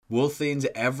Will things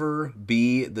ever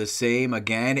be the same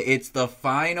again? It's the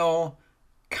final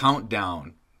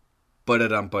countdown.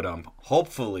 Ba-da-dum.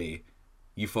 Hopefully,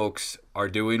 you folks are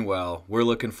doing well. We're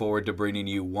looking forward to bringing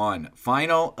you one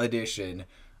final edition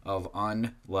of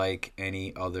Unlike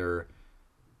Any Other,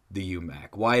 the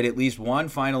UMAC. Wyatt, at least one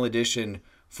final edition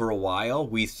for a while,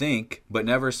 we think, but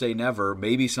never say never.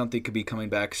 Maybe something could be coming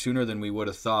back sooner than we would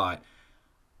have thought.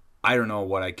 I don't know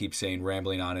what I keep saying,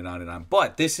 rambling on and on and on.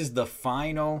 But this is the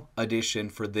final edition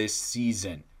for this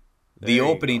season. The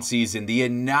opening season, the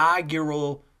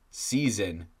inaugural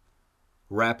season,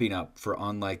 wrapping up for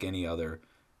Unlike Any Other,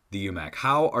 the UMAC.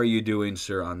 How are you doing,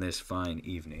 sir, on this fine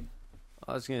evening?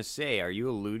 I was going to say, are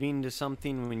you alluding to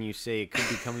something when you say it could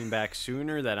be coming back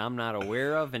sooner that I'm not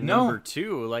aware of? And No. Number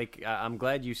two, I'm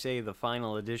glad you say the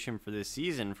final edition for this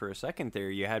season. For a second there,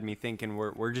 you had me thinking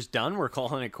we're just done. We're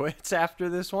calling it quits after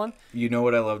this one. You know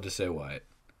what I love to say, Wyatt?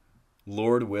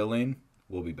 Lord willing,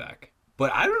 we'll be back.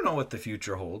 But I don't know what the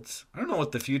future holds. I don't know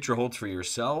what the future holds for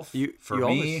yourself, for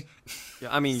me.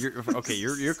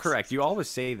 You're correct. You always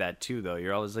say that too, though.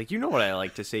 You're always like, you know what I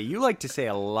like to say? You like to say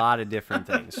a lot of different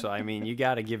things. So, you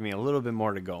got to give me a little bit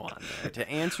more to go on there. To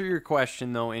answer your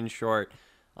question, though, in short,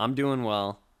 I'm doing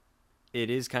well. It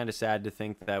is kind of sad to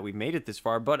think that we've made it this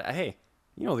far. But, hey,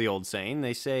 you know the old saying.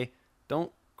 They say,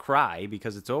 don't cry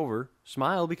because it's over.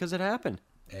 Smile because it happened.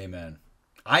 Amen.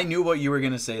 I knew what you were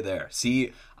going to say there.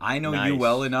 See, I know you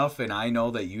well enough, and I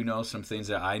know that you know some things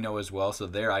that I know as well, so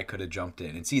there I could have jumped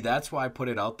in. And see, that's why I put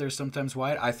it out there sometimes,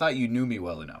 Wyatt. I thought you knew me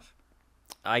well enough.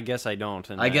 I guess I don't.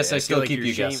 And I guess I still feel keep like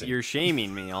you guessing. You're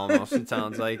shaming me almost, it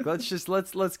sounds like.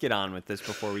 Let's get on with this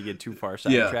before we get too far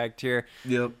sidetracked here.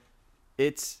 Yep.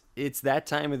 It's that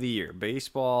time of the year.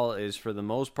 Baseball is, for the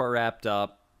most part, wrapped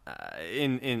up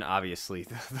in obviously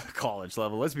the college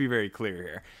level. Let's be very clear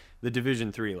here. The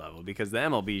Division III level, because the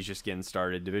MLB is just getting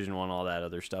started. Division I, all that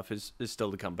other stuff is still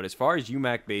to come. But as far as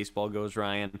UMAC baseball goes,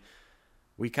 Ryan,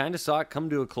 we kind of saw it come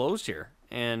to a close here.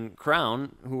 And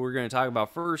Crown, who we're going to talk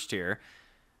about first here,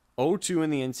 0-2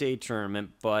 in the NCAA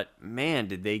tournament, but man,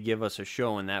 did they give us a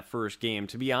show in that first game.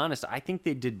 To be honest, I think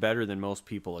they did better than most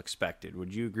people expected.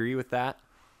 Would you agree with that?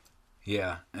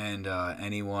 Yeah, and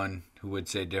anyone who would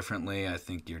say differently, I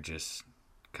think you're just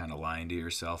kind of lying to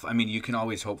yourself. You can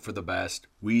always hope for the best.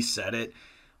 We said it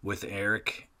with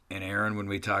Eric and Aaron when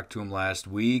we talked to them last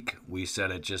week. We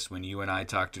said it just when you and I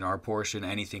talked in our portion.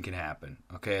 Anything can happen,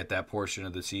 okay, at that portion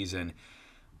of the season.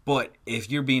 But if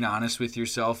you're being honest with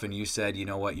yourself and you said, you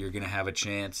know what, you're going to have a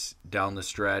chance down the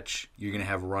stretch, you're going to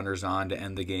have runners on to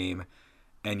end the game,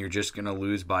 and you're just going to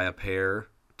lose by a pair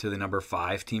to the number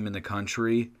 5 team in the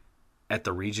country at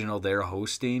the regional they're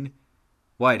hosting,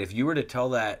 White, if you were to tell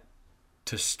that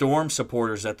to Storm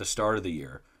supporters at the start of the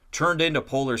year, turned into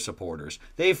Polar supporters,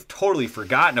 they've totally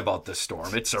forgotten about the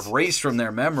Storm. It's erased from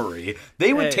their memory.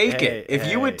 They would take it. If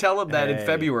you would tell them that in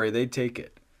February, they'd take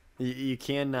it. You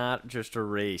cannot just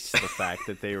erase the fact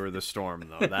that they were the Storm,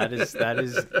 though. That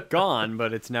is gone,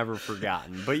 but it's never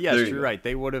forgotten. But yes, you're right.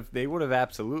 They would have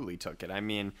absolutely took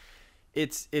it.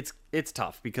 It's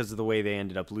tough because of the way they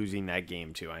ended up losing that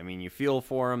game too. You feel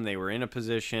for them. They were in a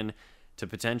position to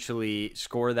potentially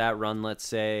score that run, let's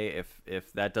say,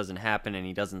 if that doesn't happen and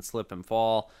he doesn't slip and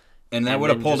fall. And that would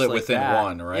have pulled it within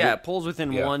one, right? Yeah, it pulls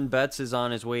within one. Betts is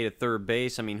on his way to third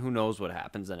base. Who knows what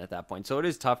happens then at that point. So it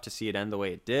is tough to see it end the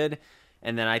way it did.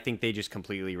 And then I think they just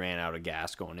completely ran out of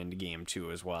gas going into game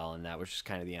 2 as well, and that was just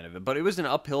kind of the end of it. But it was an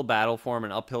uphill battle for them,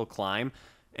 an uphill climb,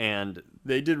 and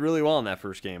they did really well in that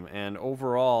first game. And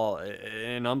overall,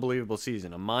 an unbelievable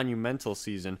season, a monumental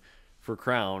season for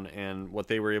Crown and what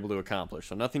they were able to accomplish.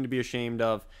 So nothing to be ashamed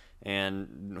of.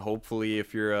 And hopefully,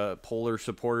 if you're a Polar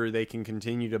supporter, they can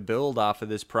continue to build off of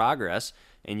this progress,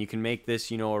 and you can make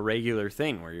this, a regular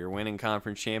thing where you're winning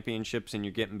conference championships and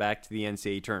you're getting back to the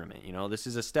NCAA tournament. This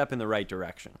is a step in the right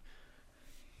direction.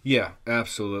 Yeah,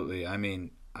 absolutely.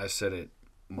 I said it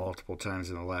multiple times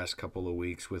in the last couple of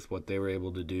weeks with what they were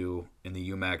able to do in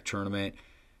the UMAC tournament.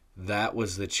 That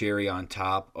was the cherry on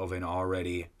top of an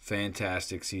already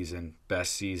fantastic season,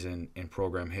 best season in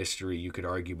program history, you could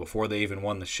argue, before they even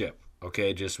won the ship,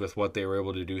 okay, just with what they were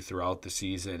able to do throughout the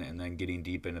season and then getting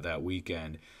deep into that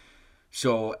weekend.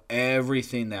 So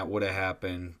everything that would have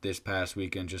happened this past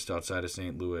weekend just outside of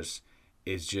St. Louis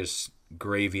is just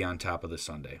gravy on top of the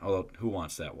sundae. Although, who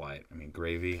wants that, Wyatt?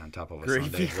 Gravy on top of a sundae.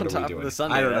 What are we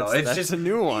doing? I don't know. It's just a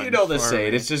new one. You know the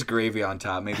saying. It's just gravy on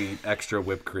top. Maybe extra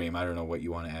whipped cream. I don't know what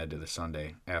you want to add to the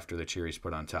sundae after the cherries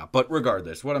put on top. But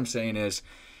regardless, what I'm saying is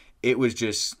it was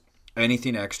just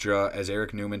anything extra. As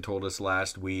Eric Newman told us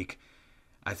last week,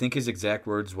 I think his exact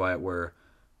words, Wyatt, were,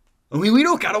 we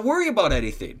don't got to worry about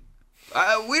anything.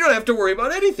 We don't have to worry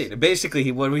about anything.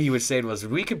 Basically, what he was saying was,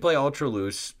 we can play ultra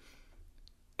loose.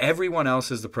 Everyone else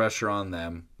has the pressure on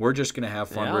them. We're just going to have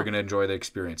fun. Yeah. We're going to enjoy the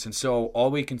experience. And so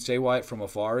all we can say, Wyatt, from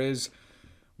afar is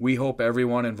we hope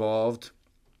everyone involved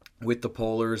with the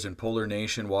Polars and Polar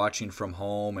Nation watching from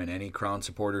home and any Crown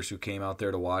supporters who came out there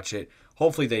to watch it,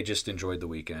 hopefully they just enjoyed the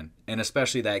weekend. And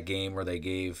especially that game where they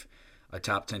gave a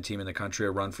top 10 team in the country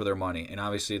a run for their money. And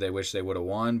obviously they wish they would have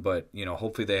won, but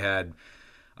hopefully they had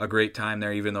a great time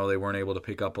there, even though they weren't able to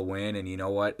pick up a win. And you know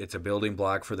what? It's a building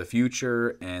block for the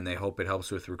future, and they hope it helps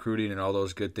with recruiting and all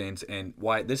those good things. And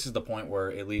why this is the point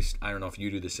where, at least, I don't know if you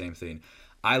do the same thing,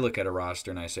 I look at a roster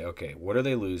and I say, okay, what are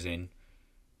they losing?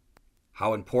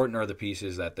 How important are the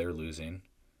pieces that they're losing?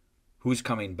 Who's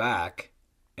coming back?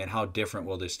 And how different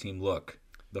will this team look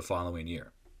the following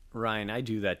year? Ryan, I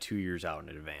do that 2 years out in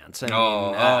advance.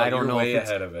 I don't know if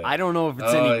ahead of it. I don't know if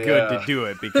it's any good to do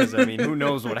it because, who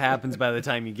knows what happens by the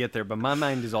time you get there. But my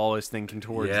mind is always thinking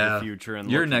towards the future and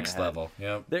your next ahead. level.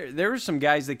 Yep. There were some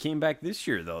guys that came back this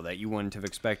year, though, that you wouldn't have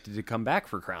expected to come back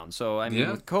for Crown. So,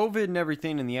 with COVID and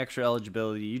everything and the extra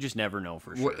eligibility, you just never know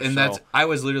for sure. And I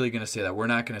was literally going to say that. We're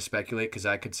not going to speculate because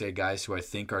I could say guys who I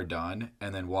think are done,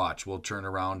 and then watch. We'll turn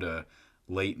around to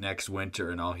late next winter,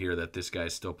 and I'll hear that this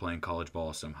guy's still playing college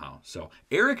ball somehow. So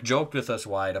Eric joked with us,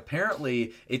 Wyatt.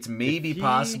 Apparently, it's maybe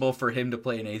possible for him to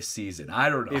play an 8th season. I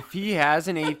don't know. If he has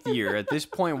an 8th year, at this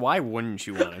point, why wouldn't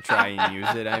you want to try and use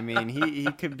it?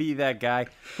 He could be that guy.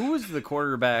 Who was the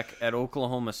quarterback at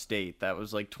Oklahoma State that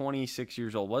was like 26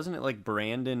 years old? Wasn't it like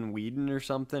Brandon Whedon or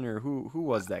something? Or who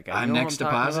was that guy? I'm next to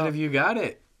positive you got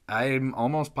it. I'm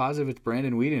almost positive it's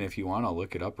Brandon Whedon. If you want, I'll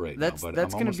look it up right now. But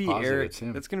that's going to be Eric.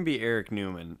 That's going to be Eric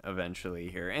Newman eventually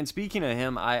here. And speaking of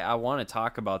him, I want to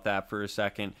talk about that for a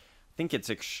second. I think it's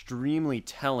extremely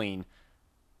telling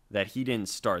that he didn't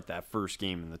start that first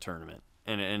game in the tournament,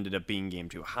 and it ended up being game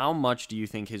 2. How much do you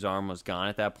think his arm was gone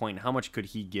at that point? And how much could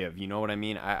he give? You know what I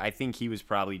mean? I think he was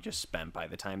probably just spent by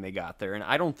the time they got there. And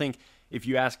I don't think if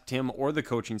you asked him or the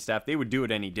coaching staff, they would do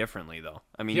it any differently, though.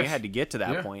 You had to get to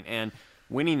that point. And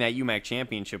winning that UMAC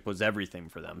championship was everything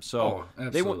for them. So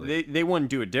they wouldn't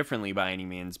do it differently by any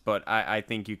means, but I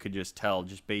think you could just tell,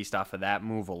 just based off of that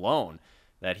move alone,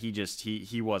 that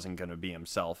he wasn't going to be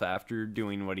himself after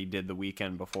doing what he did the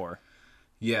weekend before.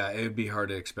 Yeah, it would be hard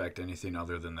to expect anything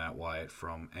other than that, Wyatt,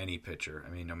 from any pitcher.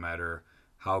 No matter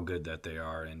how good that they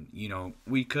are. And,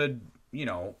 we could,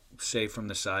 say from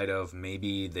the side of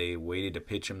maybe they waited to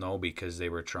pitch him, though, because they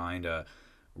were trying to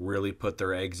really put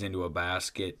their eggs into a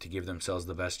basket to give themselves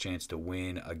the best chance to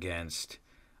win against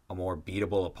a more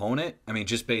beatable opponent.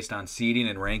 Just based on seeding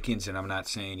and rankings, and I'm not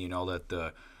saying, that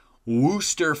the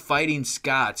Worcester Fighting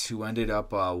Scots, who ended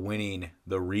up winning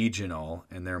the regional,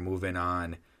 and they're moving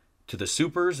on to the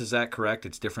Supers. Is that correct?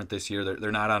 It's different this year.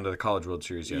 They're not onto the College World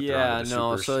Series yet. Yeah,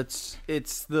 no. Supers. So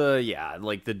it's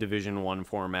like the Division I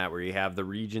format where you have the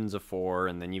regions of 4,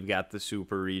 and then you've got the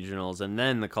Super Regionals, and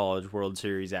then the College World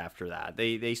Series after that.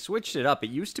 They switched it up. It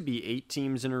used to be 8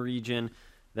 teams in a region.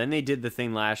 Then they did the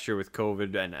thing last year with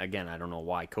COVID, and again, I don't know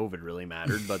why COVID really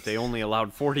mattered, but they only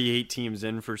allowed 48 teams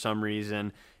in for some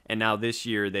reason. And now this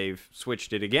year they've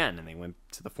switched it again, and they went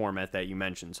to the format that you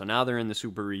mentioned. So now they're in the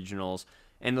Super Regionals,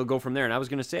 and they'll go from there. And I was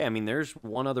going to say, there's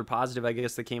one other positive, I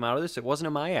guess, that came out of this. It wasn't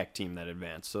a MIAC team that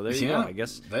advanced. So there you go. I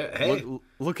guess,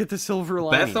 look at the silver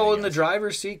lining. Bethel in the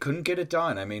driver's seat couldn't get it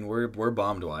done. We're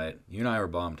bummed, Wyatt. You and I were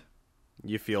bummed.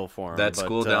 You feel for him. That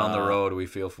school down the road, we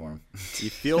feel for him.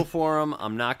 You feel for him.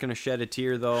 I'm not going to shed a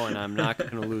tear, though, and I'm not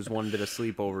going to lose one bit of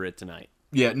sleep over it tonight.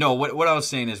 Yeah, no, what I was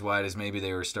saying is, Wyatt, is maybe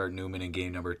they were starting Newman in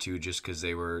game number 2 just because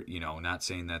they were, not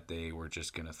saying that they were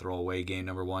just going to throw away game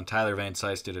number 1. Tyler Van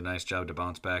Sice did a nice job to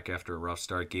bounce back after a rough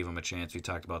start, gave him a chance. We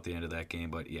talked about the end of that game,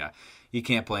 but yeah, you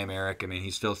can't blame Eric.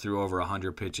 He still threw over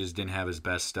 100 pitches, didn't have his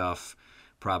best stuff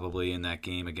probably in that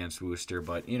game against Worcester,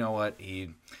 but you know what? He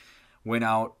went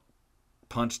out,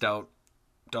 punched out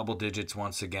double digits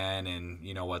once again, and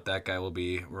you know what? That guy will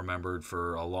be remembered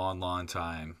for a long, long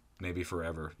time. Maybe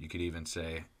forever, you could even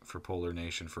say, for Polar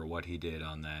Nation for what he did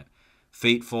on that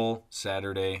fateful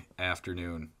Saturday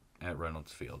afternoon at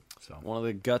Reynolds Field. So one of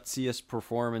the gutsiest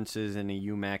performances in a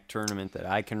UMAC tournament that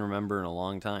I can remember in a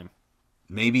long time.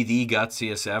 Maybe the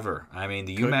gutsiest ever. The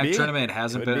UMAC tournament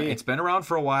hasn't been. It's been around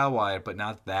for a while, Wyatt, but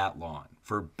not that long.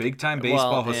 For big-time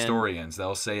baseball historians,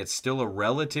 they'll say it's still a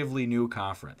relatively new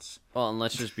conference. Well, and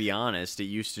let's just be honest, it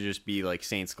used to just be like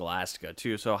St. Scholastica,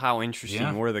 too. So how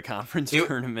interesting were the conference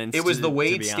tournaments? It was the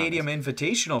Wade Stadium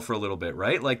Invitational for a little bit,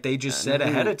 right? Like they just said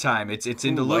ahead of time, it's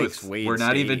in Duluth. We're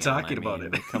not even talking about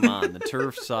it. Come on, the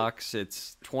turf sucks.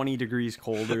 It's 20 degrees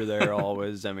colder there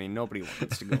always. Nobody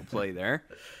wants to go play there.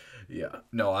 Yeah.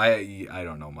 No, I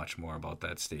don't know much more about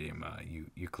that stadium.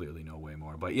 You clearly know way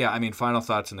more. But yeah, I mean, final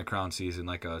thoughts in the Crown season,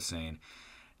 like I was saying.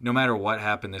 No matter what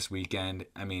happened this weekend,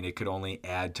 I mean, it could only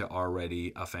add to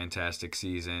already a fantastic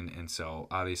season. And so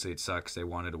obviously it sucks they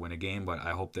wanted to win a game, but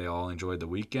I hope they all enjoyed the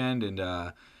weekend. And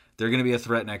they're going to be a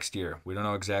threat next year. We don't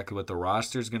know exactly what the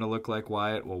roster is going to look like,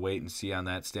 Wyatt. We'll wait and see on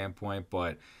that standpoint,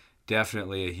 but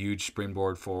definitely a huge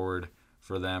springboard forward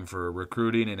for them for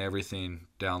recruiting and everything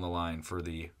down the line for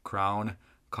the Crown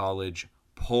College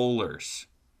Polars.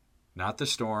 Not the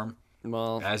Storm.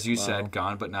 Well, as you said,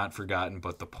 gone but not forgotten,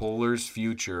 but the Polars'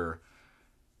 future,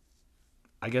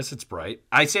 I guess it's bright.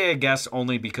 I say I guess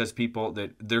only because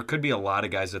that there could be a lot of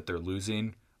guys that they're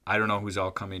losing. I don't know who's all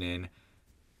coming in.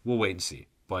 We'll wait and see.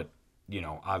 But,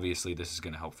 obviously this is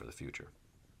going to help for the future.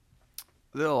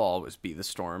 They'll always be the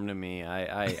Storm to me.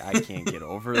 I can't get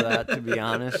over that, to be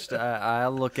honest. I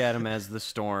look at them as the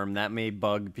Storm. That may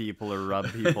bug people or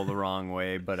rub people the wrong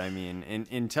way, but I mean,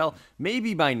 until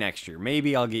maybe by next year.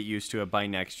 Maybe I'll get used to it by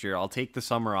next year. I'll take the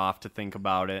summer off to think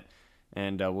about it,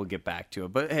 and we'll get back to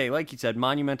it. But hey, like you said,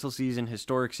 monumental season,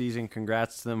 historic season.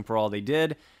 Congrats to them for all they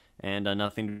did, and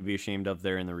nothing to be ashamed of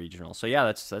there in the regional. So yeah,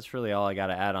 that's really all I got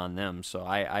to add on them. So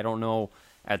I don't know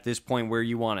at this point where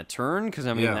you want to turn, because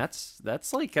I mean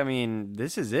that's like, I mean,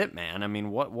 this is it, man. I mean,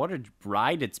 what a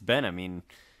ride it's been. I mean,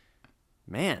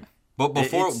 man. But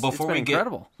before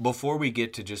we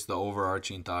get to just the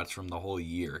overarching thoughts from the whole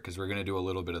year, because we're gonna do a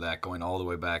little bit of that going all the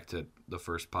way back to the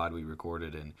first pod we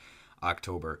recorded in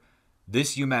October.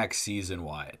 This UMAC season,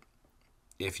 Wyatt,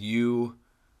 if you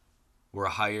were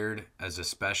hired as a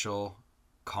special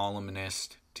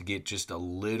columnist to get just a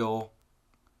little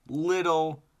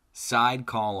side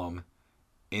column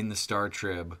in the Star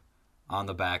Trib on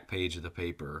the back page of the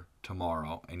paper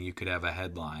tomorrow, and you could have a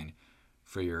headline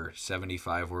for your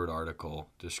 75-word article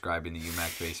describing the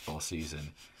UMAC baseball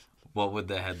season, what would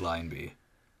the headline be?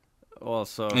 Well,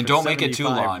 so and don't make it too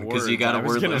long, because you got a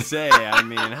word limit. I was going to say, I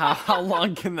mean, how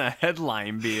long can the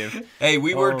headline be? Hey,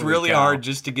 we worked really hard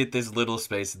just to get this little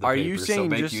space of the paper, so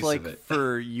make use of it. Are you saying just like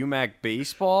for UMAC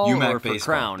baseball or for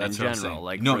Crown in general?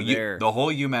 Like no, the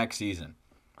whole UMAC season.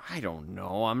 I don't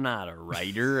know. I'm not a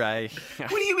writer. What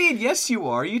do you mean? Yes, you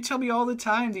are. You tell me all the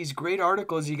time these great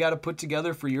articles you got to put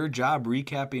together for your job,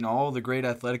 recapping all the great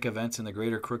athletic events in the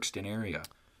greater Crookston area.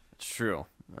 It's true.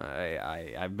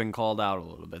 I've been called out a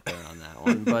little bit there on that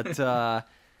one, but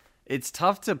it's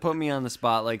tough to put me on the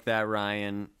spot like that,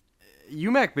 Ryan.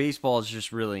 UMAC baseball is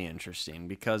just really interesting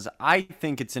because I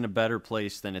think it's in a better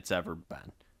place than it's ever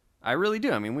been. I really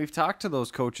do. I mean, we've talked to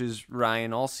those coaches,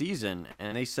 Ryan, all season,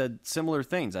 and they said similar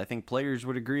things. I think players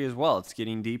would agree as well. It's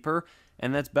getting deeper,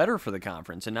 and that's better for the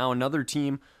conference. And now another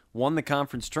team won the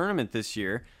conference tournament this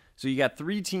year. So you got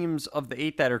 3 teams of the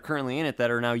 8 that are currently in it that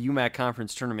are now UMAC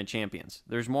conference tournament champions.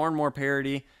 There's more and more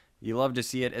parity. You love to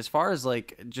see it. As far as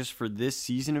like just for this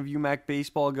season of UMAC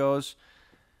baseball goes,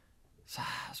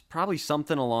 it's probably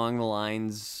something along the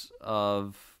lines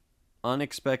of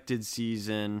unexpected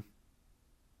season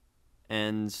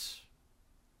ends.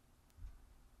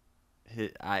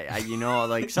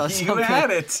 Like something, you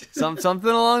had it. something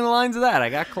along the lines of that. I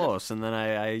got close, and then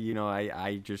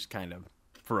I just kind of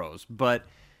froze. But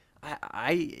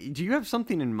do you have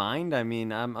something in mind? I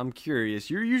mean, I'm curious.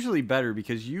 You're usually better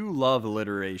because you love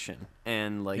alliteration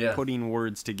and putting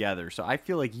words together. So I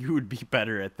feel like you would be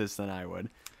better at this than I would.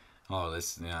 Oh,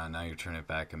 now you're turning it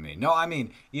back on me. No, I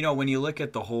mean, when you look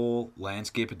at the whole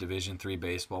landscape of Division III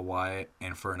baseball, Wyatt,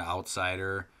 and for an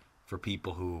outsider, for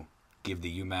people who give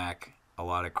the UMAC a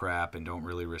lot of crap and don't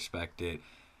really respect it,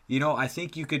 I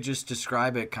think you could just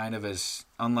describe it kind of as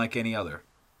unlike any other,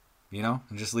 and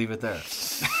just leave it there.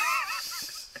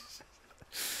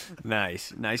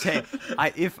 Nice. Hey,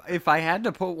 if I had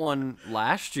to put one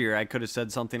last year, I could have said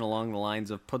something along the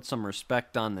lines of put some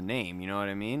respect on the name. You know what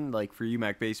I mean? Like for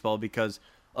UMAC baseball because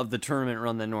of the tournament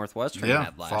run that Northwestern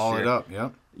had last year. Follow it up.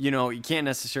 Yep. You can't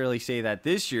necessarily say that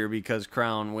this year because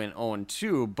Crown went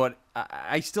 0-2, but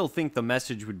I still think the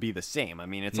message would be the same. I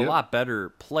mean, it's a lot better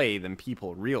play than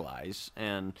people realize,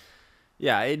 and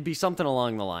yeah, it'd be something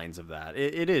along the lines of that.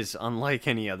 It is unlike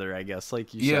any other, I guess,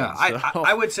 like you said. Yeah,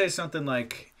 I would say something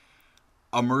like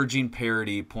emerging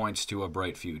parity points to a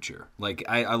bright future. Like,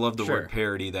 I love the word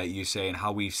parity that you say and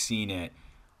how we've seen it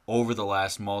over the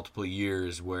last multiple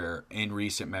years where in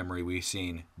recent memory we've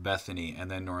seen Bethany and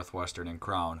then Northwestern and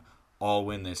Crown all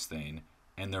win this thing,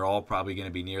 and they're all probably going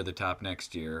to be near the top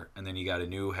next year. And then you got a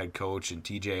new head coach and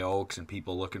TJ Oaks and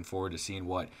people looking forward to seeing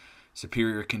what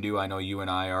Superior can do. I know you and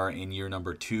I are in year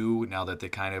number 2 now that they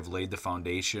kind of laid the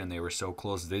foundation and they were so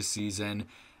close this season.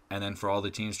 and then for all the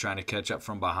teams trying to catch up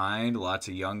from behind, lots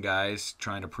of young guys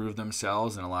trying to prove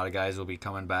themselves, and a lot of guys will be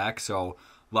coming back. So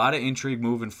a lot of intrigue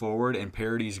moving forward, and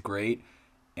parity's great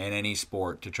in any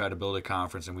sport to try to build a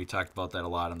conference, and we talked about that a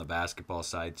lot on the basketball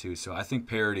side too. So I think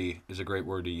parity is a great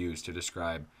word to use to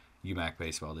describe UMAC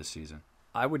baseball this season.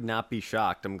 I would not be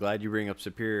shocked. I'm glad you bring up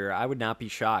Superior. I would not be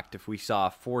shocked if we saw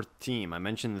a fourth team. I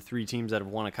mentioned the 3 teams that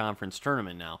have won a conference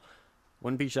tournament now.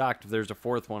 Wouldn't be shocked if there's a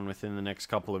fourth one within the next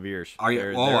couple of years. Are you?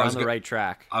 They're on the right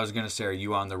track. I was going to say, are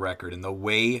you on the record? And the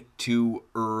way too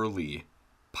early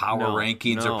power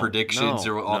rankings or predictions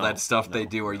or all that stuff they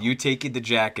do. Are you taking the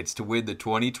Jackets to win the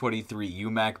 2023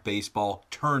 UMAC baseball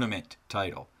tournament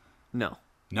title? No.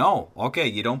 No? Okay,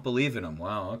 you don't believe in them.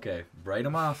 Wow, okay. Write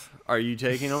them off. Are you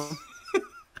taking them?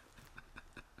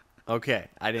 Okay,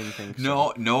 I didn't think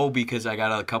so. No, because I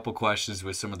got a couple questions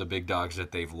with some of the big dogs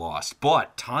that they've lost.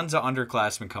 But tons of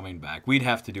underclassmen coming back. We'd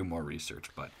have to do more research,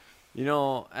 but... You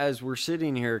know, as we're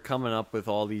sitting here coming up with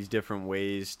all these different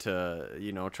ways to,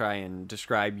 try and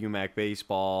describe UMAC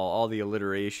baseball, all the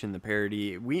alliteration, the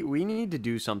parody, we need to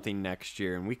do something next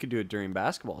year, and we could do it during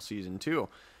basketball season too.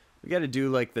 We got to do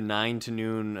like the 9 to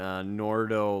noon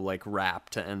Nordo like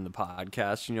rap to end the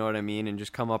podcast. You know what I mean? And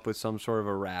just come up with some sort of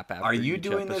a rap after. Are you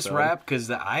doing this rap? Because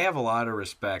I have a lot of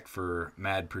respect for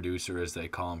Mad Producer, as they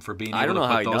call him, for being able to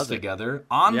put those together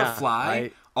on the fly.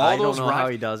 I don't know how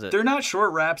he does it. They're not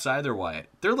short raps either, Wyatt.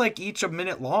 They're like each a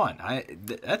minute long.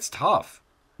 That's tough.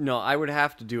 No, I would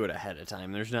have to do it ahead of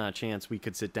time. There's not a chance we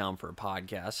could sit down for a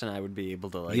podcast and I would be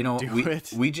able to do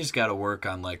it. We just got to work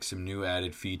on like some new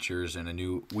added features and a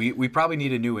new. We probably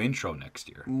need a new intro next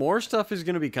year. More stuff is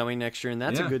going to be coming next year, and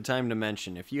that's a good time to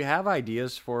mention. If you have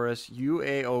ideas for us,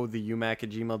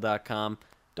 uaotheumac@gmail.com.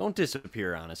 Don't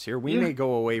disappear on us here. We may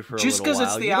go away for a little while. Just because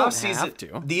it's the off season,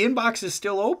 the inbox is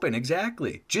still open.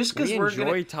 Exactly. Just because we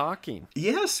enjoy talking.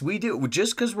 Yes, we do.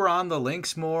 Just because we're on the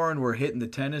links more and we're hitting the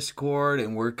tennis court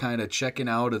and we're kind of checking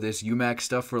out of this UMAC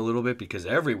stuff for a little bit, because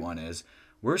everyone is.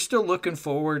 We're still looking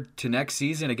forward to next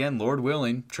season again, Lord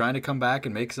willing, trying to come back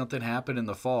and make something happen in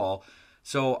the fall.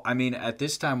 So, I mean, at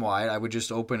this time, Wyatt, I would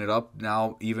just open it up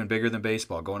now even bigger than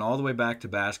baseball, going all the way back to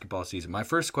basketball season. My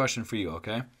first question for you,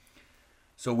 okay?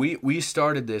 So we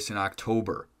started this in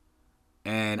October,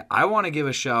 and I want to give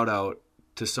a shout out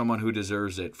to someone who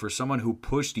deserves it, for someone who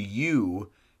pushed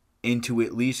you into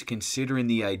at least considering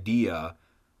the idea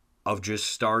of just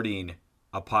starting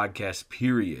a podcast,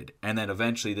 period. And then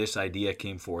eventually this idea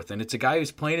came forth. And it's a guy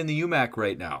who's playing in the UMAC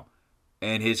right now,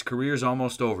 and his career's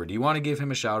almost over. Do you want to give him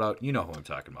a shout out? You know who I'm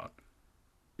talking about.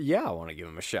 Yeah, I want to give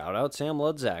him a shout out, Sam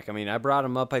Ludzak. I mean, I brought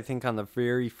him up, I think, on the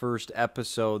very first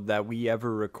episode that we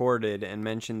ever recorded, and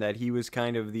mentioned that he was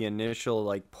kind of the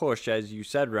initial push, as you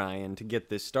said, Ryan, to get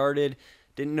this started.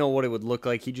 Didn't know what it would look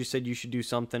like. He just said you should do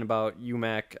something about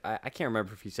UMAC. I can't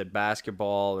remember if he said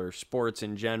basketball or sports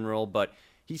in general, but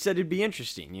he said it'd be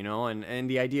interesting, and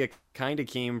the idea kind of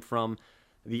came from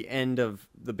the end of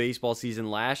the baseball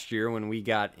season last year when we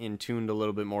got in tuned a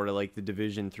little bit more to the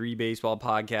Division III baseball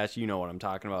podcast. You know what I'm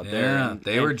talking about there. Yeah,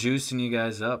 they were juicing you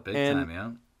guys up big time,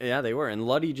 yeah. Yeah, they were. And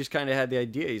Luddy just kind of had the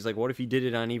idea. He's like, what if he did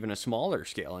it on even a smaller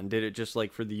scale and did it just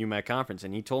for the UMAC conference?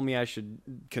 And he told me I should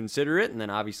consider it. And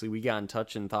then obviously we got in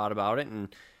touch and thought about it.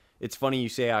 And it's funny you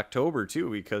say October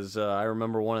too, because I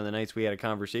remember one of the nights we had a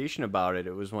conversation about it.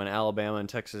 It was when Alabama and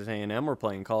Texas A&M were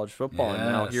playing college football. Yes.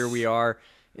 And now here we are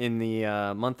in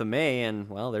the month of May, and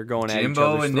they're going at each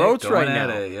other's throats right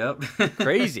now. Yep.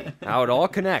 Crazy how it all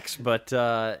connects. But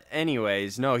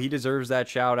anyways, no, he deserves that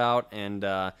shout out,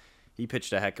 and he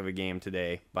pitched a heck of a game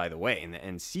today, by the way, in the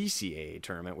NCCAA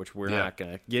tournament, which we're not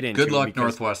going to get into. Good luck,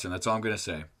 Northwestern. That's all I'm going to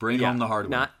say. Bring home the hard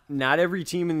one. Not every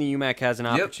team in the UMAC has an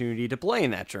opportunity to play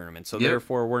in that tournament, so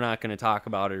therefore we're not going to talk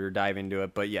about it or dive into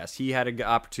it. But yes, he had an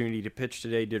opportunity to pitch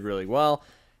today, did really well.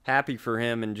 Happy for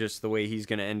him and just the way he's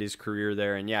going to end his career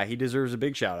there. And yeah, he deserves a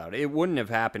big shout out. It wouldn't have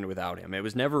happened without him. It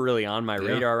was never really on my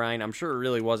radar, Ryan. I'm sure it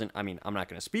really wasn't. I mean, I'm not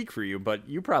going to speak for you, but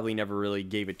you probably never really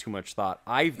gave it too much thought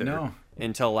either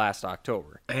until last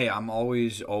October. Hey, I'm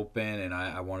always open, and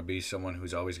I want to be someone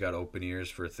who's always got open ears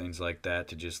for things like that,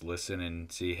 to just listen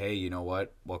and see, hey, you know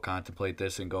what? We'll contemplate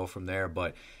this and go from there.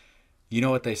 But you know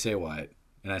what they say, Wyatt?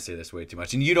 And I say this way too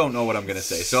much, and you don't know what I'm going to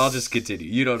say, so I'll just continue.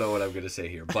 You don't know what I'm going to say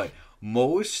here. But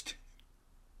most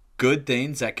good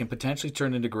things that can potentially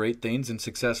turn into great things and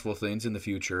successful things in the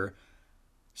future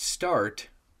start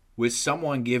with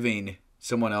someone giving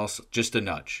someone else just a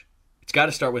nudge. It's got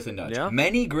to start with a nudge. Yeah.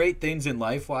 Many great things in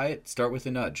life, Wyatt, start with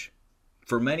a nudge.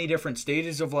 for many different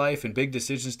stages of life and big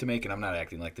decisions to make. And I'm not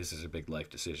acting like this is a big life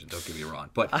decision. Don't get me wrong.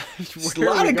 But a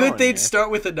lot of good things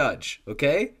start with a nudge,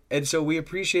 okay? And so we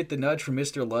appreciate the nudge from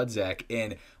Mr. Ludzak.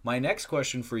 And my next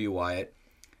question for you, Wyatt,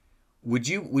 would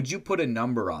you put a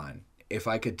number on, if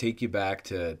I could take you back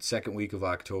to second week of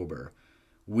October?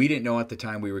 We didn't know at the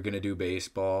time we were going to do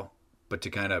baseball, but to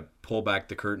kind of pull back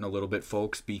the curtain a little bit,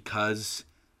 folks, because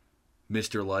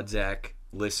Mr. Ludzak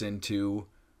listened to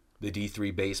the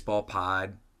D3 baseball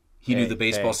pod. He knew the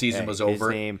baseball season was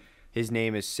over. His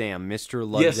name is Sam. Mr.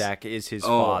 Ludzak is his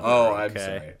father. I'm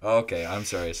sorry. Okay, I'm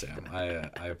sorry, Sam.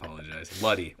 I apologize.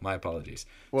 Luddy, my apologies.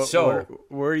 Where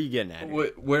are you getting at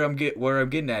here? Where I'm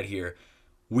getting at here,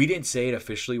 we didn't say it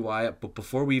officially, Wyatt, but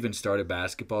before we even started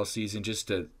basketball season, just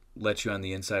to let you on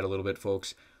the inside a little bit,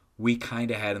 folks, we kind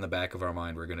of had in the back of our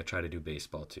mind we're going to try to do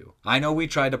baseball too. I know we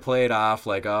tried to play it off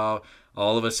like, oh,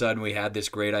 all of a sudden we had this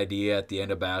great idea at the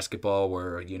end of basketball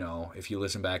where, you know, if you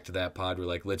listen back to that pod, we're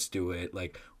like, let's do it.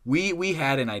 Like, we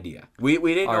had an idea. We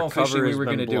didn't know officially we were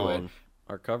going to do it.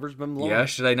 Our cover's been blown. Yeah,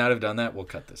 should I not have done that? We'll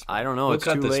cut this part. I don't know. It's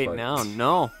too late now.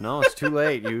 No, it's too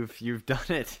late. You've done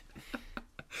it.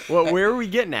 Well, where are we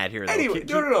getting at here, though? Anyway,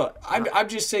 no. I'm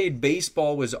just saying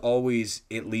baseball was always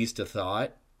at least a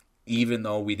thought, even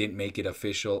though we didn't make it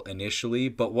official initially.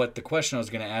 But what the question I was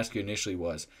going to ask you initially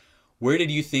was, where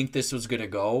did you think this was going to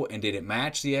go, and did it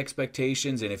match the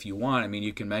expectations? And if you want, I mean,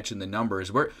 you can mention the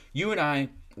numbers. Where you and I,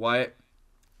 Wyatt,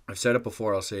 I've said it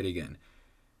before, I'll say it again.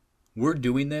 We're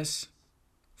doing this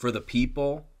for the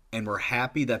people, and we're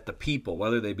happy that the people,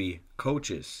 whether they be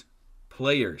coaches,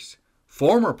 players,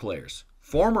 former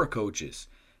coaches,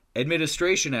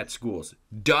 administration at schools,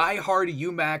 diehard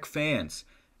UMAC fans,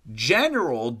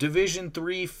 general Division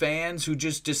III fans who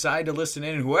just decide to listen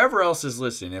in, and whoever else is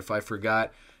listening. If I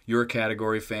forgot your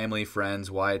category, family, friends,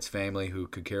 Wyatt's family, who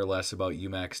could care less about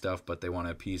UMAC stuff, but they want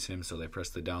to appease him, so they press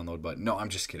the download button. No, I'm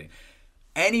just kidding.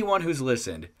 Anyone who's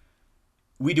listened,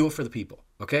 we do it for the people,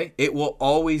 okay? It will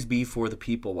always be for the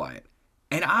people, Wyatt.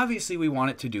 And obviously we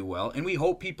want it to do well, and we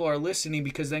hope people are listening,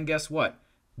 because then guess what?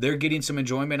 They're getting some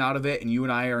enjoyment out of it, and you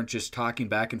and I aren't just talking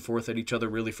back and forth at each other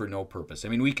really for no purpose. I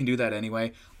mean, we can do that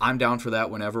anyway. I'm down for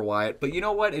that whenever, Wyatt. But you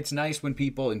know what? It's nice when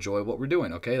people enjoy what we're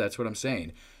doing, okay? That's what I'm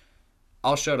saying.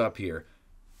 I'll shut up here.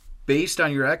 Based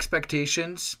on your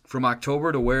expectations from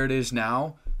October to where it is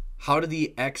now, how do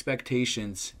the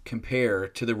expectations compare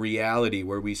to the reality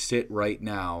where we sit right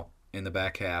now in the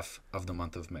back half of the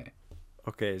month of May?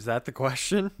 Okay, is that the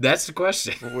question? That's the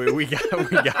question. we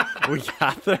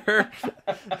got there.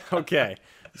 Okay,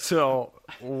 so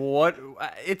what?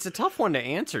 It's a tough one to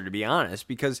answer, to be honest,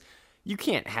 because you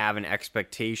can't have an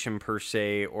expectation per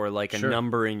se, or like a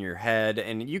number in your head,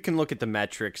 and you can look at the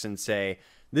metrics and say,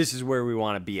 this is where we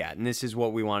want to be at, and this is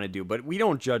what we want to do. But we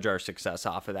don't judge our success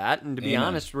off of that. And to be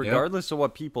honest, regardless of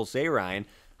what people say, Ryan,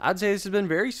 I'd say this has been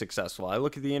very successful. I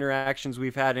look at the interactions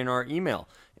we've had in our email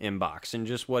inbox and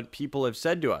just what people have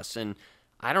said to us. And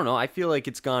I don't know, I feel like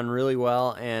it's gone really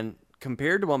well. And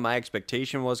compared to what my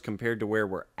expectation was, compared to where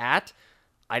we're at,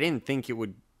 I didn't think it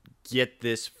would get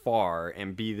this far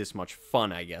and be this much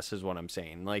fun, I guess, is what I'm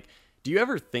saying. Like, do you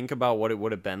ever think about what it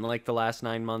would have been like the last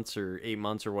 9 months or 8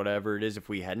 months or whatever it is if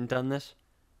we hadn't done this?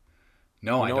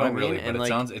 No, I don't really,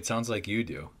 but it sounds like you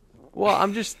do. Well,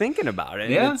 I'm just thinking about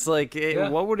it. Yeah. It's like,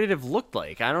 what would it have looked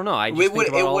like? I don't know. It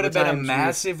would have been a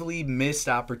massively missed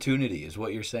opportunity, is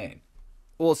what you're saying.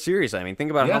 Well, seriously, I mean, think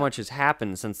about how much has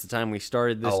happened since the time we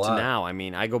started this to now. I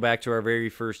mean, I go back to our very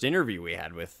first interview we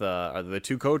had with the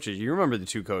two coaches. You remember the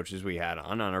two coaches we had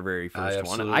on our very first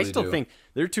one. I still think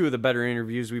they're two of the better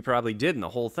interviews we probably did in the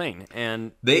whole thing.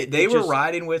 And they were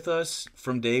riding with us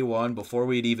from day one before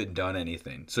we'd even done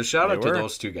anything. So shout out to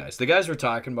those two guys. The guys we're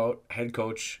talking about, head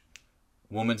coach,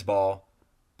 women's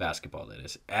basketball, that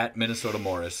is, at Minnesota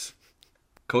Morris,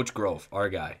 Coach Grove, our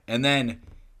guy. And then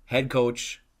head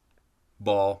coach,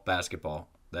 basketball,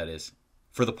 that is,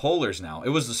 for the Polars now. It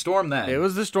was the Storm then. It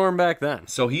was the Storm back then.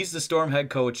 So he's the Storm head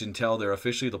coach until they're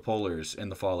officially the Polars in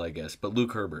the fall, I guess. But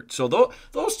Luke Herbert. So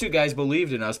those two guys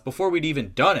believed in us before we'd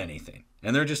even done anything.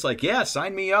 And they're just like, yeah,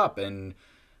 sign me up. And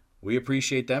we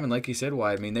appreciate them. And like you said,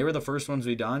 I mean, they were the first ones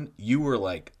we done. You were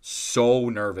like so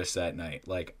nervous that night.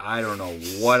 Like, I don't know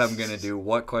what I'm going to do,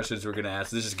 what questions we're going to ask.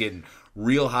 This is getting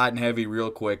real hot and heavy real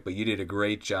quick, but you did a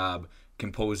great job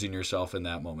composing yourself in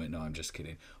that moment. No, I'm just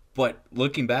kidding. But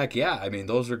looking back, yeah, I mean,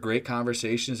 those were great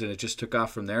conversations, and it just took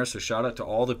off from there. So shout out to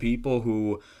all the people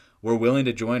who were willing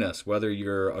to join us, whether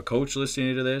you're a coach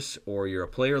listening to this, or you're a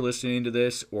player listening to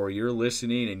this, or you're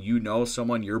listening and you know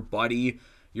someone, your buddy,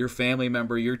 your family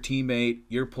member, your teammate,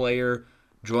 your player,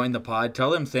 join the pod. Tell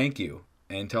them thank you.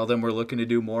 and tell them we're looking to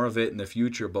do more of it in the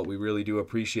future, but we really do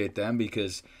appreciate them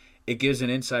because it gives an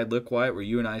inside look, Wyatt, where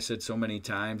you and I said so many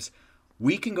times,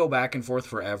 we can go back and forth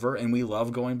forever, and we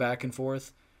love going back and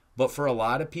forth. But for a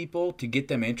lot of people, to get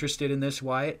them interested in this,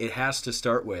 Wyatt, it has to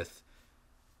start with,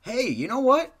 hey, you know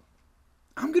what?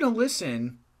 I'm going to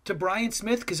listen to Brian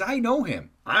Smith because I know him.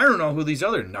 I don't know who these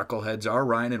other knuckleheads are,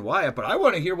 Ryan and Wyatt, but I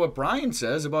want to hear what Brian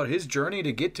says about his journey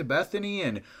to get to Bethany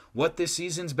and what this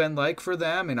season's been like for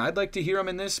them, and I'd like to hear him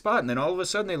in this spot. And then all of a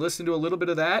sudden they listen to a little bit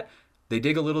of that, they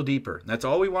dig a little deeper. That's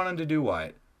all we want them to do,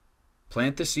 Wyatt.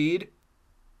 Plant the seed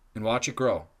and watch it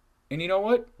grow. And you know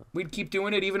what? We'd keep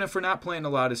doing it even if we're not planting a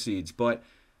lot of seeds, but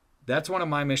that's one of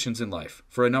my missions in life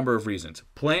for a number of reasons.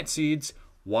 Plant seeds,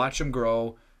 watch them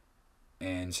grow,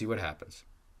 and see what happens.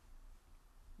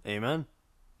 Amen.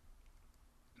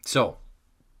 So,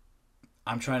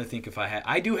 I'm trying to think if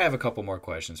I do have a couple more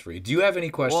questions for you. Do you have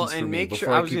any questions for me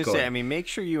before I keep going? Make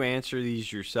sure you answer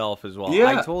these yourself as well.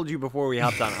 Yeah. I told you before we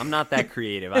hopped on, I'm not that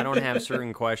creative. I don't have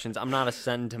certain questions. I'm not a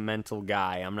sentimental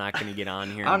guy. I'm not going to get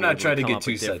on here. I'm not trying to get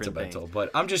too sentimental,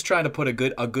 but I'm just trying to put a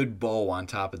good bow on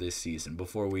top of this season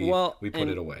before we put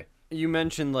it away. You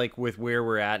mentioned like with where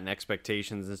we're at and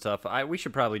expectations and stuff. We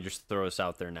should probably just throw this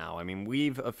out there now. I mean,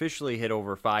 we've officially hit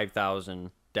over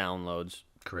 5,000 downloads.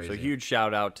 Crazy. So huge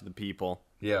shout out to the people,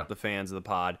 the fans of the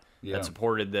pod that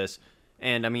supported this.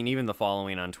 And I mean, even the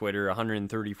following on Twitter,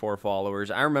 134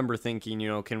 followers. I remember thinking,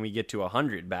 can we get to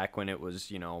 100 back when it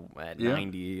was, at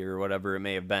 90 or whatever it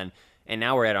may have been. And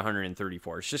now we're at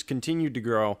 134. It's just continued to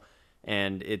grow.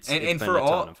 And it's been for a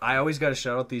ton of fun. I always got to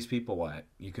shout out these people, Wyatt.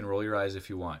 You can roll your eyes if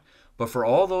you want. But for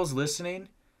all those listening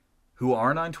who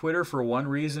aren't on Twitter for one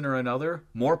reason or another,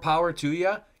 more power to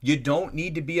you. You don't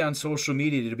need to be on social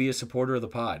media to be a supporter of the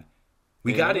pod.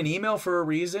 We got an email for a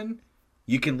reason.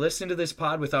 You can listen to this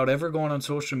pod without ever going on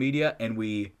social media, and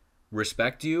we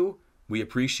respect you, we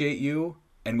appreciate you,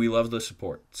 and we love the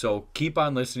support. So keep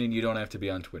on listening. You don't have to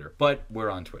be on Twitter, but we're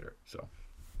on Twitter, so.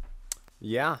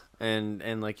 Yeah,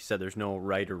 and like you said, there's no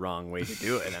right or wrong way to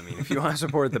do it. I mean, if you want to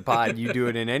support the pod, you do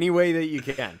it in any way that you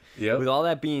can. Yep. With all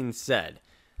that being said,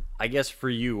 I guess for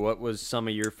you, what was some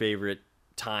of your favorite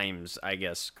times, I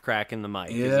guess, cracking the mic?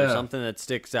 Is there something that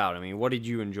sticks out? I mean, what did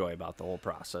you enjoy about the whole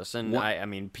process? And I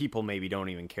mean, people maybe don't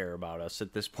even care about us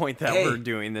at this point that we're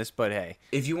doing this, but hey.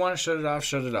 If you want to shut it off,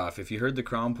 shut it off. If you heard the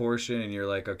crown portion and you're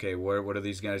like, okay, what are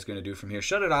these guys going to do from here?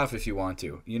 Shut it off if you want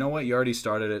to. You know what? You already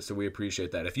started it, so we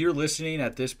appreciate that. If you're listening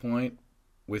at this point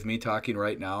with me talking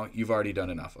right now, you've already done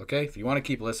enough, okay? If you want to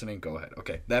keep listening, go ahead.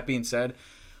 Okay, that being said,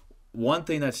 one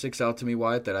thing that sticks out to me,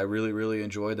 Wyatt, that I really, really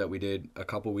enjoyed that we did a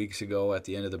couple weeks ago at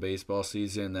the end of the baseball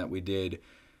season, that we did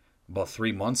about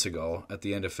 3 months ago at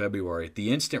the end of February,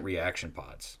 the instant reaction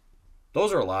pods.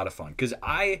 Those are a lot of fun because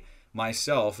I,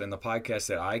 myself, and the podcast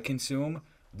that I consume,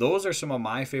 those are some of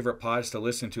my favorite pods to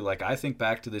listen to. Like, I think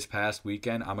back to this past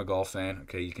weekend. I'm a golf fan.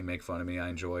 Okay, you can make fun of me. I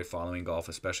enjoy following golf,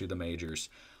 especially the majors.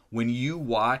 When you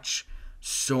watch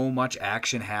so much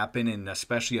action happen, and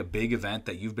especially a big event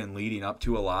that you've been leading up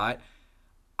to a lot,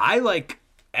 I like,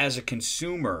 as a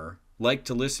consumer, like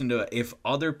to listen to if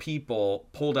other people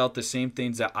pulled out the same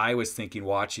things that I was thinking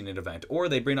watching an event, or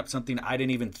they bring up something I didn't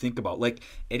even think about. Like,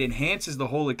 it enhances the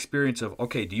whole experience of,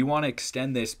 okay, do you want to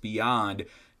extend this beyond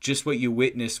just what you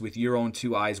witnessed with your own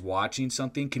two eyes watching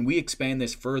something? Can we expand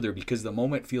this further because the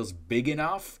moment feels big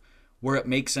enough where it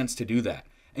makes sense to do that?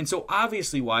 And so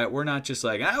obviously, Wyatt, we're not just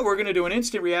like, we're going to do an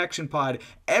instant reaction pod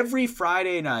every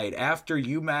Friday night after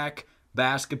UMAC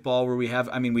basketball where we have,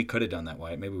 I mean, we could have done that,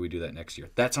 Wyatt. Maybe we do that next year.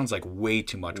 That sounds like way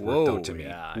too much work, though, to me.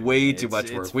 Yeah. Way too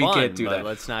much work. We can't do that.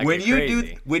 Let's not get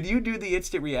crazy. When you do the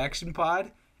instant reaction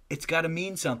pod, it's got to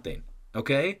mean something,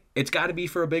 okay? It's got to be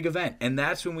for a big event, and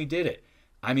that's when we did it.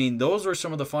 I mean, those were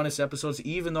some of the funnest episodes,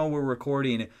 even though we're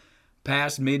recording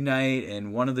past midnight,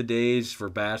 and one of the days for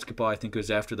basketball, I think it was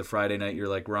after the Friday night, you're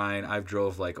like, Ryan, I've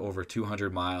drove like over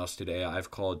 200 miles today. I've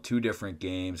called 2 different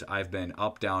games. I've been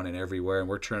up, down, and everywhere, and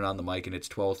we're turning on the mic, and it's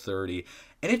 12:30,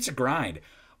 and it's a grind.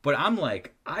 But I'm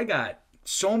like, I got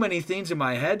so many things in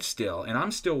my head still, and I'm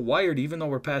still wired even though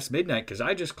we're past midnight because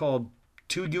I just called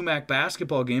 2 UMAC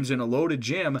basketball games in a loaded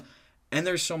gym, and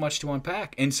there's so much to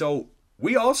unpack. And so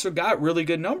we also got really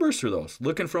good numbers for those,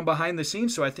 looking from behind the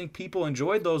scenes, so I think people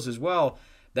enjoyed those as well.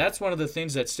 That's one of the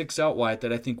things that sticks out, Wyatt,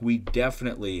 that I think we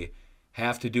definitely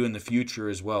have to do in the future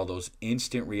as well, those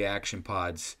instant reaction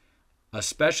pods,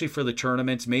 especially for the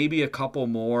tournaments, maybe a couple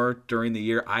more during the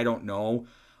year, I don't know,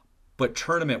 but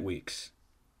tournament weeks,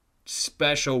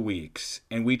 special weeks,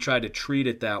 and we try to treat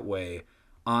it that way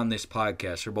on this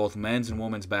podcast for both men's and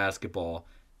women's basketball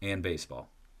and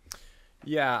baseball.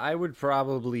 Yeah, I would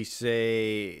probably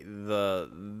say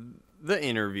the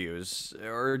interviews,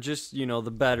 or just,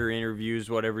 the better interviews,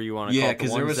 whatever you want to call it. Yeah,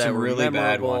 because there was some really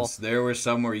bad ones. There were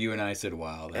some where you and I said,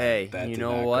 wow, that you did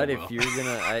know not what? go well. If you're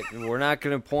going to, we're not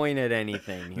going to point at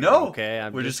anything here, No, okay?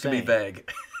 we're just going to be vague.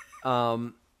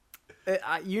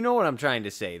 You know what I'm trying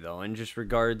to say, though, in just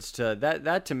regards to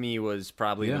that to me was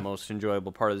probably the most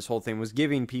enjoyable part of this whole thing, was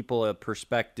giving people a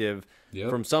perspective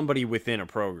from somebody within a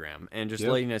program and just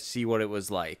letting us see what it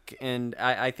was like. And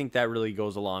I think that really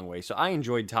goes a long way. So I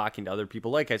enjoyed talking to other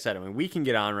people. Like I said, I mean, we can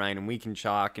get on, Ryan, and we can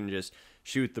chalk and just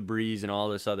shoot the breeze and all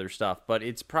this other stuff, but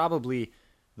it's probably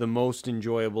the most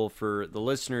enjoyable for the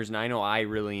listeners, and I know I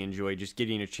really enjoy just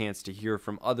getting a chance to hear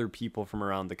from other people from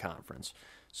around the conference.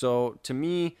 So to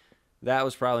me, that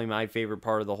was probably my favorite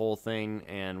part of the whole thing,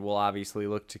 and we'll obviously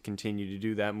look to continue to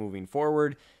do that moving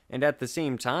forward. And at the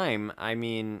same time, I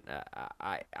mean,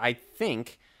 I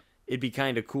think it'd be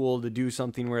kind of cool to do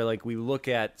something where, like, we look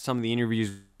at some of the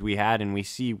interviews we had and we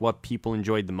see what people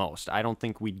enjoyed the most. I don't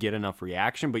think we'd get enough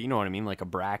reaction, but you know what I mean, like a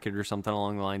bracket or something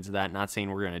along the lines of that. Not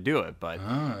saying we're going to do it, but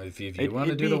if you want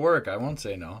to do the work, I won't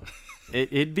say no.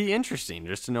 It'd be interesting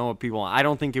just to know what people want. I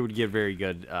don't think it would get very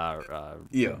good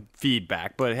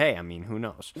feedback, but hey, I mean, who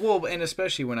knows? Well, and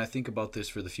especially when I think about this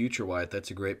for the future, Wyatt,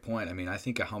 that's a great point. I mean, I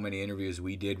think of how many interviews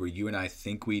we did where you and I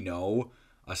think we know,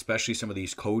 especially some of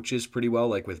these coaches pretty well,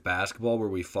 like with basketball, where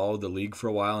we followed the league for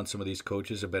a while and some of these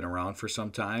coaches have been around for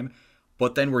some time.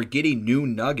 But then we're getting new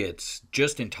nuggets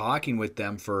just in talking with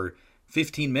them for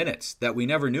 15 minutes that we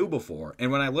never knew before.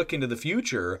 And when I look into the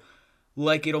future,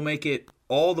 like, it'll make it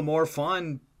all the more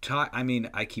fun. I mean,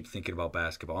 I keep thinking about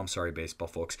basketball. I'm sorry, baseball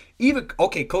folks.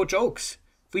 Coach Oaks.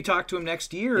 If we talk to him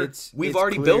next year, we've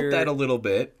already built that a little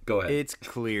bit. Go ahead. It's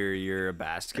clear you're a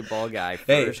basketball guy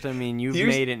first. I mean, you've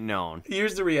made it known.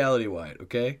 Here's the reality, Wyatt,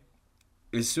 okay?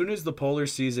 As soon as the polar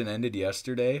season ended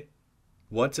yesterday,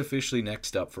 what's officially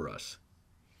next up for us?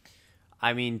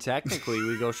 I mean, technically,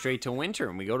 we go straight to winter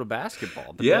and we go to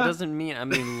basketball. But that doesn't mean, I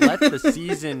mean, let the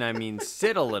season,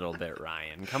 sit a little bit,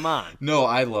 Ryan. Come on. No,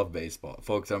 I love baseball.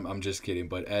 Folks, I'm just kidding.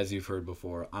 But as you've heard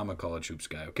before, I'm a college hoops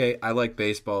guy, okay? I like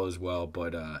baseball as well.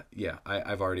 But,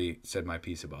 I've already said my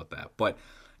piece about that. But,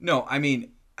 no, I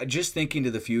mean, just thinking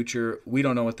to the future, we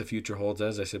don't know what the future holds.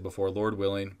 As I said before, Lord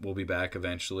willing, we'll be back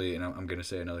eventually. And I'm going to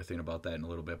say another thing about that in a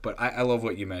little bit. But I love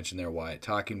what you mentioned there, Wyatt,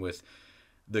 talking with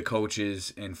the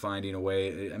coaches and finding a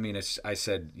way. I mean, I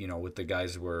said, with the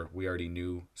guys where we already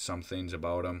knew some things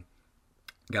about them,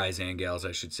 guys and gals,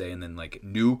 I should say, and then like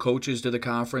new coaches to the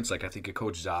conference. Like I think of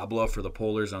Coach Zabla for the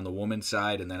Polars on the women's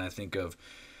side, and then I think of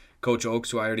Coach Oaks,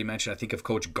 who I already mentioned. I think of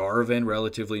Coach Garvin,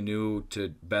 relatively new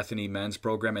to Bethany men's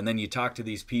program, and then you talk to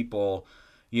these people,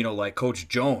 like Coach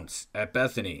Jones at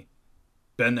Bethany.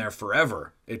 Been there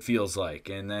forever, it feels like.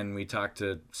 And then we talked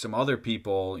to some other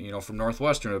people, from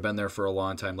Northwestern who have been there for a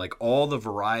long time. Like all the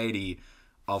variety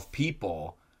of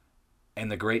people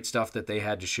and the great stuff that they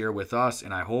had to share with us.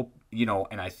 And I hope,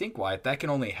 and I think, Wyatt, that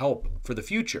can only help for the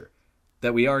future.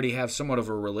 That we already have somewhat of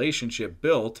a relationship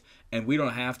built and we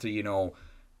don't have to,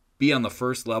 be on the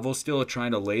first level still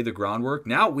trying to lay the groundwork.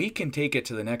 Now we can take it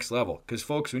to the next level. Because,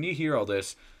 folks, when you hear all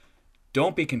this,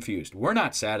 don't be confused. We're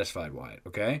not satisfied, Wyatt,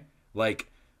 okay? Like,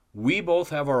 we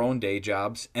both have our own day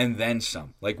jobs and then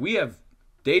some. Like, we have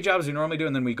day jobs we normally do,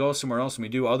 and then we go somewhere else and we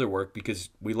do other work because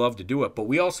we love to do it. But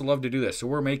we also love to do this, so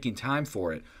we're making time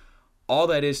for it. All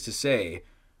that is to say,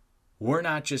 we're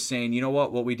not just saying, you know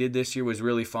what we did this year was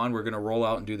really fun. We're going to roll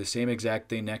out and do the same exact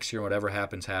thing next year. Whatever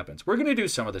happens, happens. We're going to do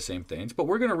some of the same things, but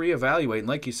we're going to reevaluate. And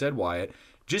like you said, Wyatt,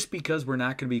 just because we're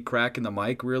not going to be cracking the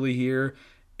mic really here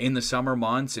in the summer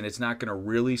months and it's not going to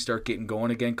really start getting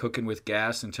going again, cooking with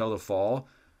gas until the fall,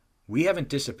 we haven't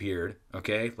disappeared,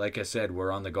 okay? Like I said,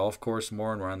 we're on the golf course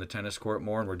more and we're on the tennis court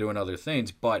more and we're doing other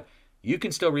things, but you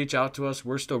can still reach out to us.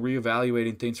 We're still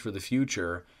reevaluating things for the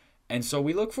future, and so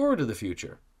we look forward to the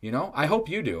future, I hope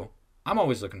you do. I'm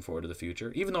always looking forward to the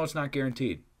future, even though it's not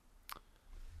guaranteed.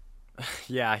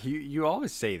 Yeah, you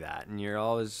always say that, and you're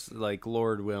always like,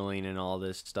 Lord willing and all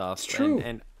this stuff. It's true.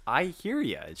 And I hear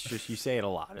you. It's just you say it a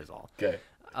lot is all. Okay.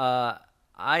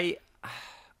 I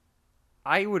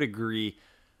would agree.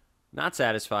 Not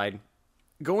satisfied.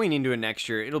 Going into it next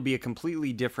year, it'll be a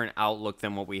completely different outlook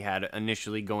than what we had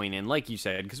initially going in, like you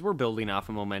said, because we're building off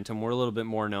of momentum. We're a little bit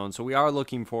more known, so we are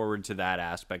looking forward to that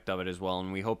aspect of it as well,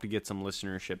 and we hope to get some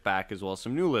listenership back as well,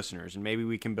 some new listeners, and maybe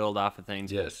we can build off of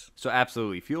things. Yes. So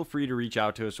absolutely, feel free to reach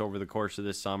out to us over the course of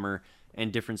this summer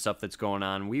and different stuff that's going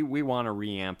on. We want to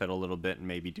reamp it a little bit and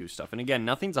maybe do stuff. And again,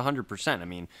 nothing's 100%. I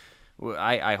mean,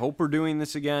 I hope we're doing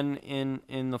this again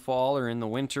in the fall or in the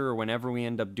winter or whenever we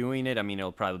end up doing it. I mean,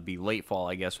 it'll probably be late fall,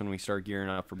 I guess, when we start gearing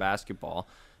up for basketball.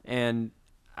 And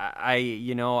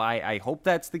I hope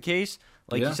that's the case.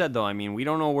 Like you said, though, I mean, we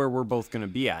don't know where we're both going to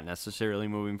be at necessarily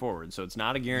moving forward, so it's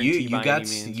not a guarantee by any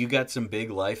means. You got some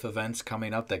big life events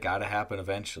coming up that got to happen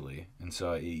eventually, and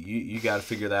so you got to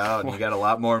figure that out. And you got a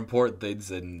lot more important things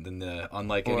than the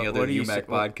unlike any other UMAC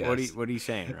podcast. What are you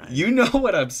saying, Ryan? You know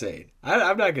what I'm saying.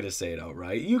 I'm not going to say it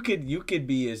outright. You could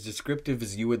be as descriptive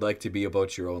as you would like to be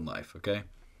about your own life. Okay.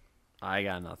 I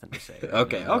got nothing to say.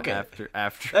 Okay. After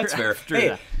that's fair.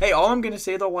 After hey, all I'm gonna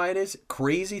say though, Wyatt, is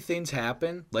crazy things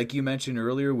happen, like you mentioned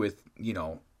earlier with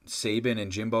Saban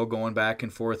and Jimbo going back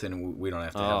and forth, and we don't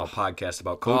have to have a podcast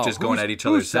about coaches going at each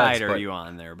other's side. Whose side are you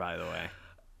on there, by the way?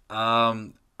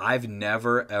 I've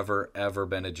never ever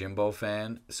been a Jimbo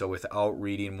fan, so without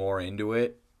reading more into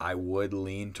it, I would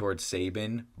lean towards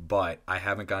Saban, but I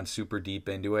haven't gone super deep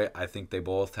into it. I think they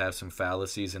both have some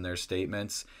fallacies in their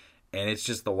statements. And it's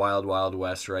just the wild, wild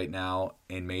west right now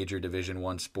in major Division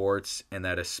I sports, and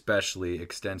that especially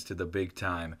extends to the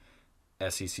big-time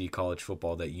SEC college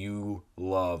football that you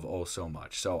love oh so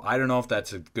much. So I don't know if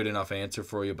that's a good enough answer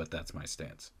for you, but that's my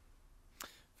stance.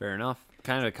 Fair enough.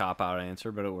 Kind of a cop-out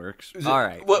answer, but it works. All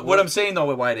right. What I'm saying, though,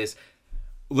 with White is,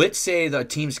 let's say the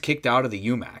team's kicked out of the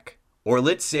UMAC, or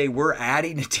let's say we're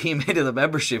adding a team into the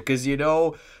membership because,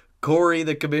 Corey,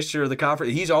 the commissioner of the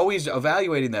conference, he's always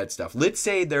evaluating that stuff. Let's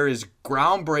say there is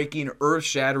groundbreaking,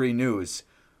 earth-shattering news.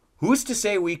 Who's to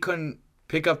say we couldn't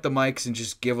pick up the mics and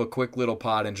just give a quick little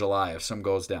pod in July if some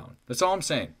goes down? That's all I'm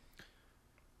saying.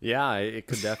 Yeah, it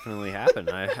could definitely happen.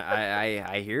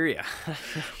 I hear you.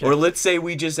 Or let's say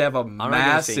we just have a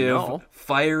massive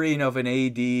firing of an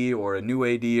AD or a new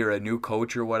AD or a new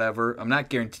coach or whatever. I'm not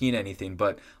guaranteeing anything,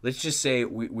 but let's just say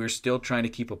we're still trying to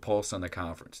keep a pulse on the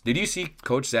conference. Did you see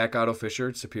Coach Zach Otto Fisher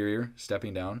at Superior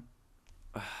stepping down?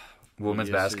 Women's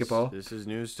basketball. This is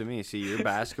news to me. See, you're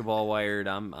basketball wired.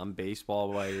 I'm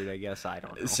baseball wired. I guess I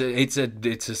don't know. So it's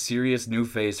a serious new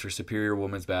phase for Superior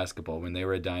women's basketball when they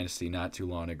were a dynasty not too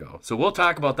long ago. So we'll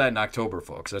talk about that in October,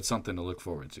 folks. That's something to look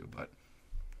forward to. But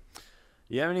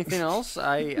you have anything else?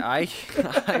 I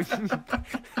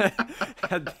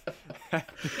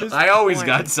always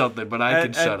got something, but I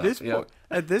can shut up.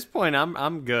 At this point,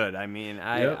 I'm good. I mean,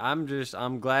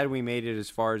 I'm glad we made it as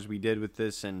far as we did with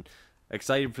this, and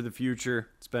excited for the future.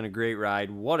 It's been a great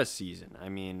ride. What a season. I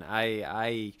mean,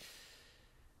 I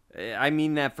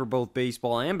mean that for both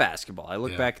baseball and basketball. I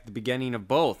look back at the beginning of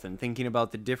both and thinking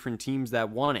about the different teams that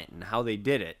won it and how they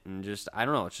did it. And just, I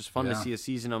don't know, it's just fun to see a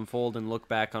season unfold and look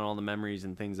back on all the memories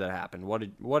and things that happened.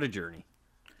 What a journey.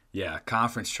 Yeah,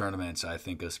 conference tournaments, I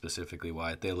think of specifically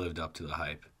why they lived up to the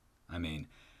hype. I mean,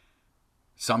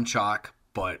 some chalk,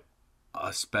 but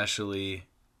especially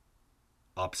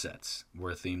upsets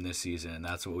were a theme this season, and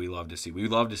that's what we love to see. We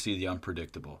love to see the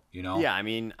unpredictable, Yeah, I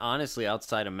mean, honestly,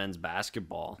 outside of men's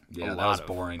basketball, that was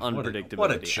boring. Unpredictability.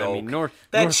 What a joke. I mean,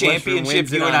 that championship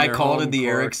you and I called in the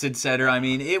Erickson Center, I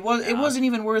mean, it wasn't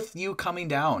even worth you coming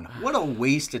down. What a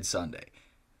wasted Sunday.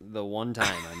 The one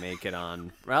time I make it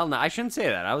on, well, no, I shouldn't say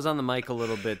that. I was on the mic a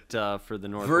little bit for the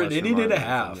Northwestern. For an inning and a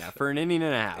half. Yeah, for an inning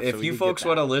and a half. If you folks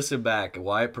want to listen back,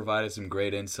 Wyatt provided some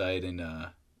great insight in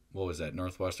what was that,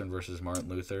 Northwestern versus Martin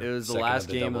Luther? It was the last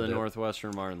game of the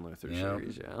Northwestern Martin Luther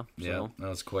series, Yeah, that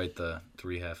was quite the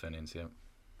 3.5 innings,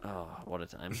 Oh, what a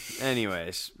time.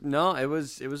 Anyways, no, it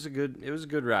was a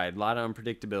good ride. A lot of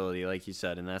unpredictability, like you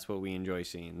said, and that's what we enjoy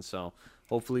seeing. So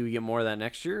hopefully we get more of that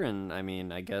next year. And I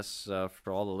mean, I guess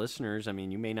for all the listeners, I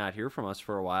mean, you may not hear from us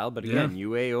for a while, but again,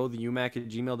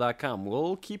 uaotheumac@gmail.com.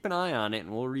 We'll keep an eye on it,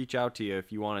 and we'll reach out to you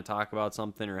if you want to talk about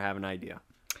something or have an idea.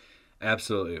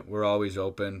 Absolutely. We're always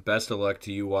open. Best of luck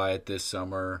to you, Wyatt, this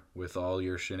summer with all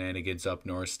your shenanigans up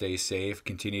north. Stay safe.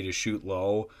 Continue to shoot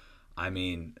low. I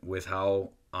mean, with how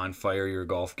on fire your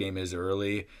golf game is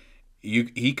early,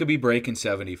 he could be breaking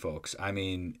 70, folks. I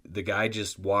mean, the guy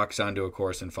just walks onto a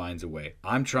course and finds a way.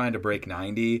 I'm trying to break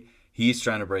 90. He's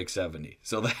trying to break 70.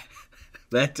 So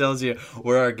that tells you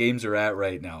where our games are at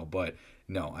right now. But,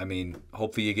 no, I mean,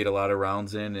 hopefully you get a lot of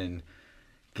rounds in and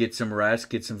get some rest,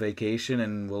 get some vacation,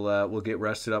 and we'll get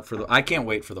rested up for I can't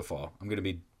wait for the fall. I'm going to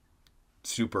be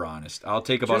super honest. I'll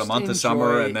take about a month of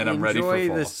summer, and then I'm ready for fall.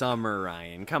 Enjoy the summer,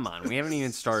 Ryan. Come on. We haven't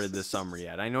even started the summer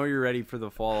yet. I know you're ready for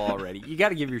the fall already. You got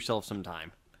to give yourself some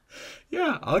time.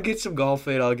 Yeah, I'll get some golf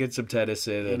in. I'll get some tennis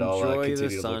in, and I'll continue to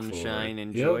look forward. Enjoy the sunshine.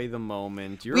 Enjoy the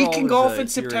moment. We can golf in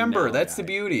September. That's the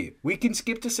beauty. We can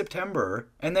skip to September,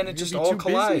 and then it just all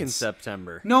collides. Busy in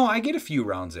September. No, I get a few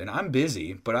rounds in. I'm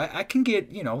busy, but I can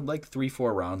get like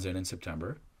 3-4 rounds in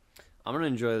September. I'm gonna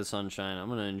enjoy the sunshine. I'm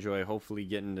gonna enjoy hopefully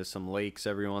getting to some lakes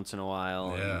every once in a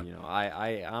while. Yeah.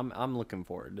 And, I'm looking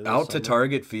forward to this Out to summer.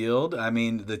 Target Field. I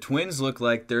mean, the Twins look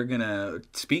like they're gonna.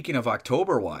 Speaking of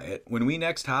October, Wyatt, when we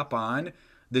next hop on,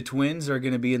 the Twins are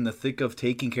gonna be in the thick of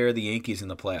taking care of the Yankees in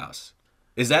the playoffs.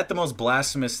 Is that the most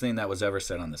blasphemous thing that was ever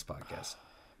said on this podcast?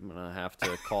 I'm gonna have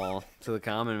to call to the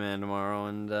Common Man tomorrow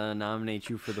and nominate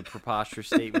you for the Preposterous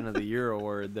Statement of the Year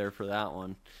award there for that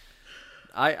one.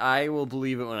 I will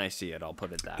believe it when I see it. I'll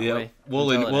put it that way.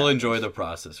 We'll enjoy the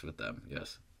process with them.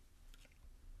 Yes.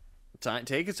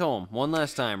 Take us home one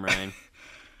last time, Ryan.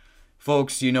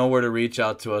 Folks, you know where to reach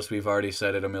out to us. We've already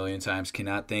said it a million times.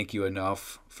 Cannot thank you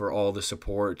enough for all the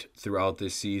support throughout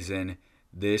this season.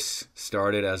 This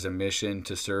started as a mission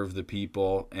to serve the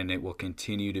people, and it will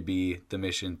continue to be the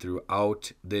mission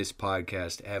throughout this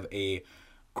podcast. Have a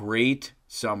great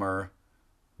summer.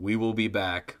 We will be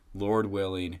back, Lord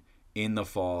willing, in the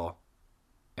fall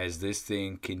as this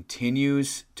thing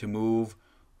continues to move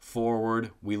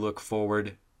forward. We look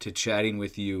forward to chatting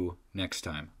with you next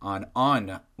time on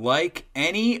Unlike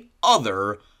Any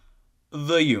Other,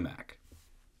 the UMAC.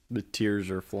 The tears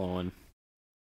are flowing.